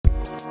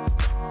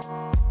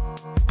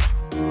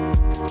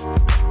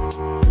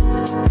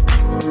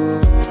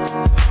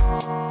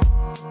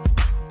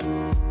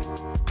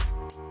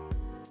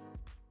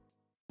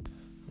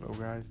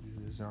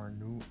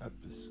new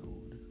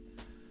episode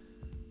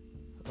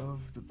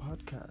of the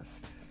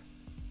podcast.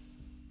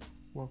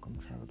 Welcome,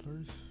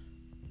 travelers.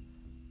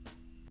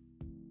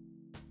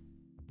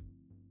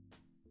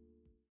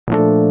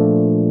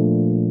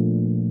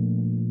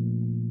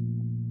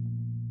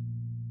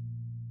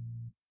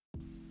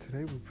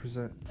 Today we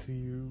present to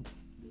you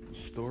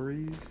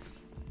stories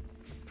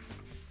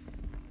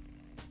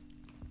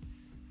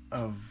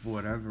of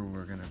whatever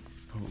we're gonna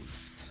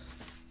post.